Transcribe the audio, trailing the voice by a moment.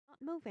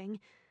moving,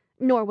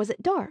 nor was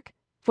it dark,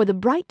 for the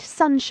bright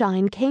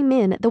sunshine came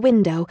in at the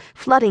window,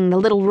 flooding the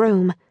little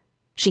room.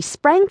 She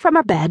sprang from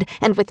her bed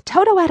and, with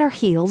Toto at her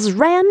heels,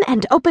 ran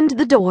and opened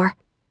the door.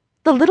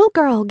 The little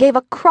girl gave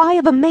a cry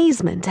of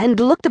amazement and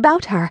looked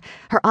about her,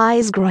 her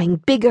eyes growing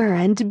bigger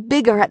and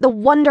bigger at the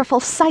wonderful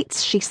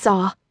sights she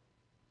saw.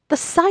 The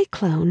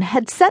cyclone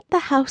had set the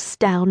house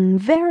down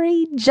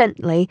very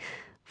gently,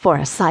 for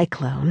a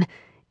cyclone,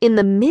 in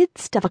the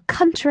midst of a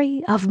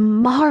country of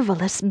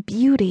marvelous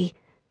beauty.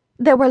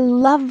 There were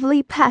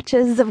lovely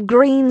patches of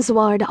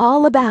greensward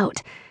all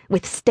about,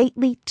 with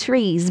stately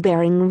trees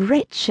bearing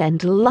rich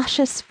and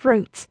luscious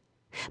fruits.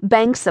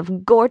 Banks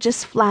of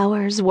gorgeous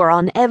flowers were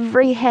on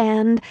every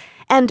hand,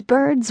 and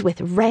birds with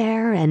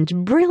rare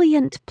and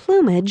brilliant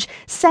plumage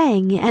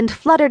sang and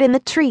fluttered in the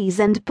trees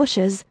and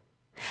bushes.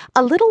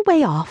 A little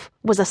way off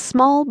was a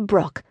small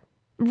brook,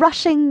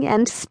 rushing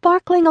and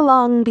sparkling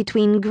along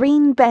between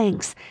green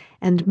banks,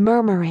 and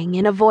murmuring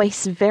in a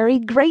voice very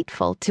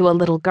grateful to a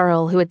little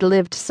girl who had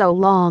lived so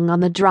long on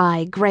the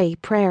dry, gray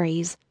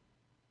prairies.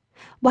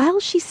 While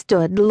she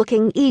stood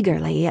looking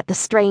eagerly at the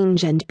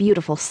strange and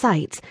beautiful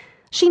sights,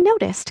 she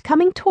noticed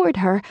coming toward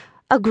her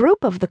a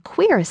group of the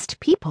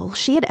queerest people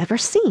she had ever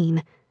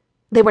seen.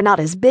 They were not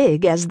as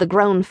big as the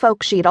grown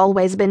folk she had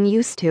always been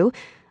used to,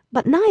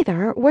 but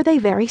neither were they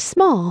very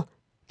small.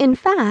 In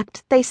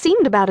fact, they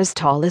seemed about as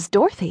tall as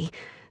Dorothy,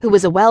 who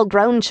was a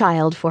well-grown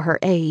child for her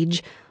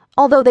age,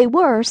 although they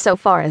were, so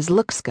far as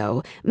looks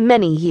go,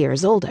 many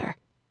years older.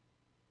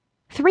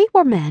 3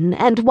 were men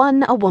and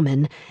 1 a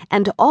woman,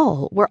 and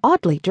all were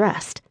oddly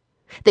dressed.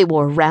 They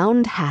wore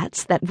round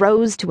hats that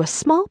rose to a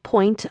small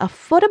point a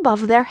foot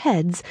above their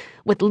heads,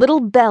 with little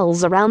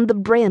bells around the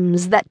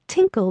brims that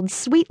tinkled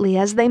sweetly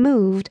as they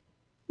moved.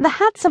 The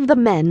hats of the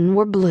men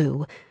were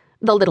blue.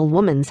 The little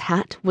woman's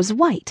hat was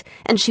white,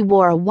 and she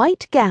wore a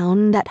white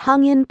gown that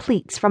hung in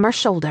pleats from her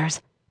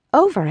shoulders.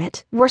 Over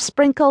it were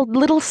sprinkled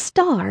little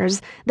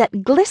stars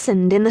that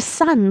glistened in the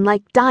sun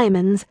like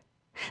diamonds.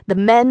 The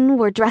men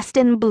were dressed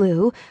in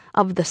blue,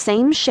 of the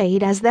same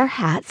shade as their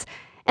hats,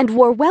 and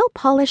wore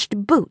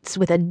well-polished boots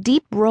with a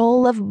deep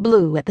roll of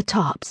blue at the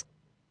tops.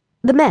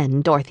 The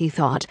men, Dorothy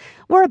thought,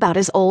 were about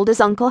as old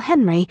as Uncle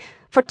Henry,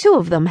 for 2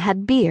 of them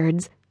had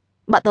beards.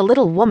 But the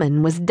little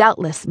woman was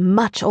doubtless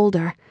much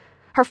older.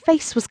 Her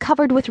face was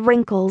covered with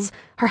wrinkles,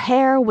 her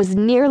hair was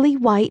nearly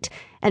white,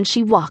 and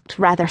she walked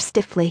rather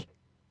stiffly.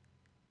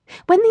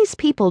 When these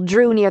people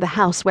drew near the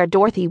house where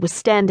Dorothy was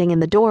standing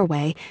in the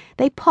doorway,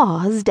 they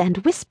paused and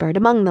whispered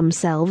among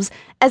themselves,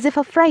 as if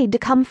afraid to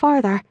come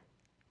farther.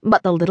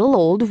 But the little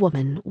old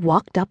woman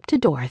walked up to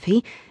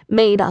Dorothy,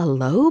 made a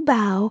low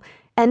bow,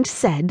 and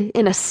said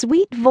in a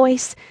sweet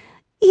voice,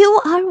 "You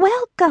are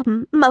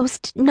welcome,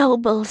 most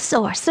noble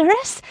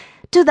sorceress,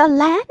 to the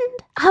land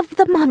of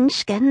the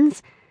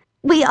Munchkins.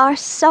 We are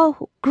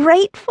so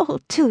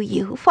grateful to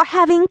you for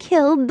having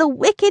killed the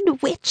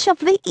wicked witch of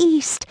the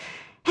East,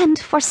 and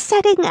for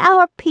setting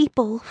our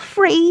people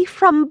free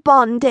from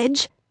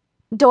bondage."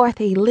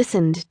 Dorothy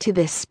listened to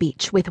this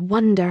speech with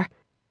wonder.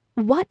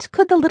 What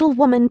could the little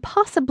woman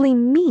possibly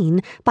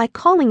mean by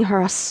calling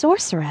her a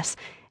sorceress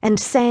and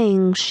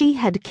saying she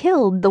had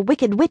killed the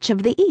wicked witch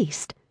of the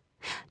East?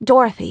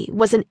 Dorothy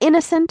was an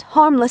innocent,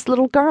 harmless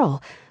little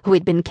girl who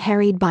had been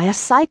carried by a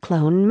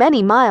cyclone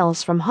many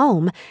miles from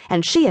home,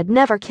 and she had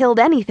never killed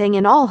anything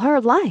in all her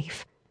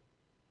life.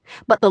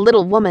 But the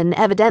little woman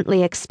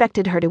evidently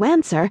expected her to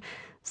answer,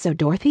 so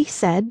Dorothy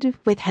said,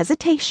 with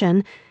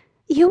hesitation,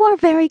 "You are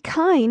very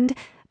kind,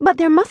 but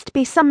there must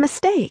be some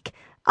mistake.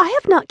 I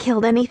have not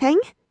killed anything."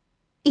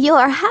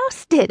 "Your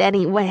house did,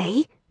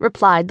 anyway,"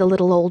 replied the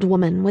little old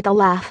woman with a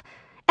laugh,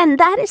 "and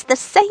that is the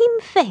same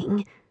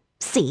thing.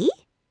 See?"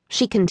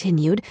 she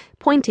continued,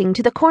 pointing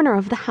to the corner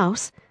of the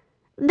house.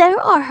 "There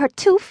are her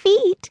 2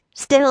 feet,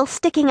 still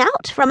sticking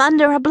out from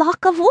under a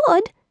block of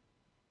wood."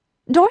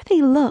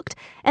 Dorothy looked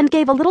and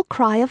gave a little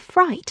cry of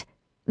fright.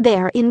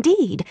 There,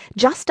 indeed,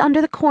 just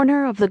under the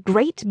corner of the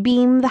great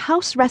beam the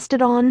house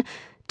rested on,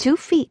 2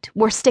 feet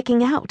were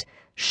sticking out,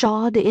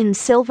 shod in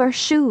silver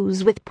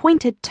shoes with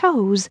pointed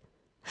toes.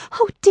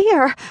 "Oh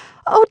dear!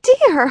 Oh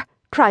dear!"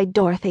 cried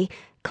Dorothy,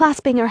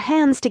 clasping her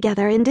hands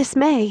together in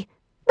dismay.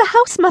 "The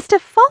house must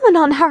have fallen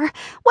on her.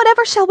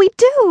 Whatever shall we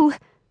do?"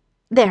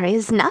 "There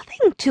is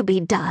nothing to be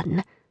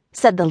done,"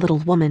 said the little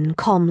woman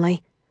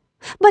calmly.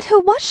 "But who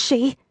was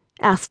she?"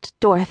 asked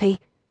Dorothy.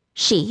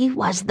 "She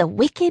was the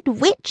wicked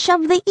witch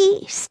of the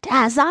East,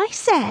 as I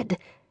said,"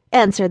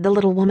 answered the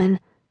little woman.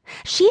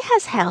 "She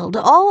has held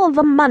all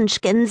the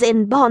Munchkins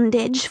in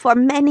bondage for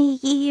many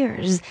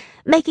years,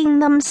 making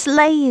them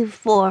slave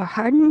for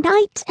her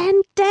night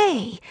and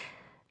day.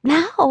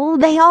 Now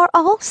they are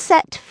all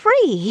set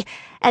free,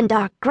 and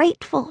are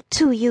grateful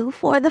to you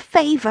for the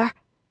favor."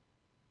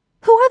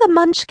 "Who are the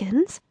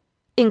Munchkins?"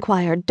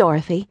 inquired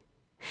Dorothy.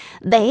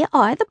 "They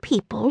are the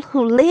people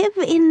who live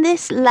in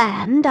this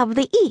land of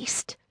the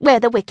East, where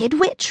the wicked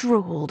witch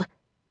ruled."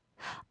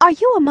 "Are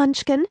you a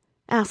Munchkin?"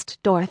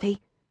 asked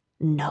Dorothy.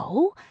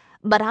 "No,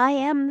 but I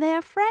am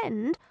their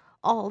friend,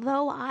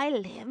 although I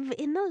live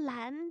in the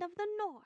land of the North."